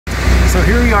So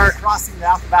here we are crossing the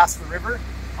Athabasca River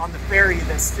on the ferry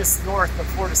that's just north of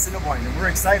Fort Assiniboine, and we're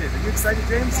excited. Are you excited,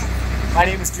 James? Yes. My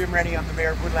name is Jim Rennie. I'm the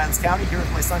Mayor of Woodlands County, here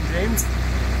with my son James.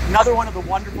 Another one of the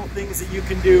wonderful things that you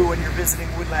can do when you're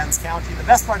visiting Woodlands County. The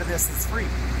best part of this is free.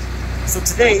 So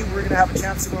today we're going to have a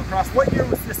chance to go across. What year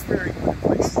was this ferry put in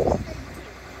place?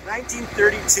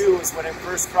 1932 is when it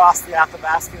first crossed the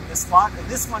Athabasca in this spot, and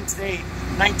this one today,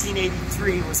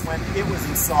 1983, was when it was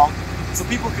installed. So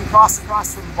people can cross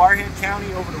from Barrhead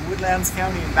County over to Woodlands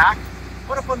County and back.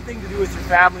 What a fun thing to do with your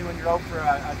family when you're out for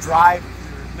a drive.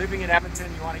 If you're living in Edmonton,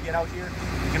 you want to get out here.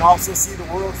 You can also see the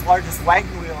world's largest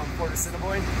wagon wheel in Fort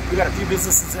Assiniboine. We've got a few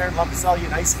businesses there. I'd love to sell you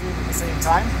an ice cream at the same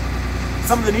time.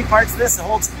 Some of the neat parts of this, it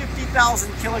holds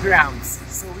 50,000 kilograms.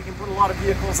 So we can put a lot of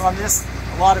vehicles on this.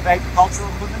 A lot of agricultural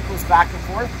equipment goes back and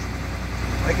forth.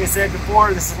 Like I said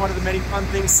before, this is one of the many fun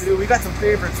things to do. We got some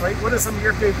favorites, right? What are some of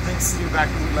your favorite things to do back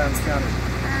in Woodlands County?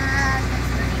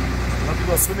 Love to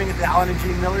go swimming at the Alan and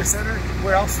Jean Miller Center.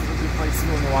 Where else is a good place to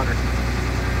go in the water?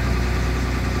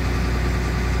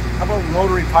 How about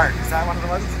Rotary Park? Is that one of the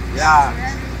ones? Yeah.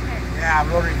 Yeah,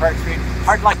 Rotary Park's great.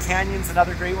 Hard Luck Canyon's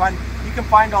another great one. You can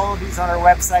find all of these on our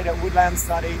website at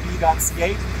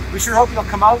woodlands.ab.ca. We sure hope you'll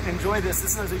come out and enjoy this.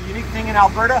 This is a unique thing in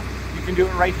Alberta. You can do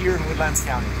it right here in Woodlands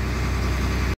County.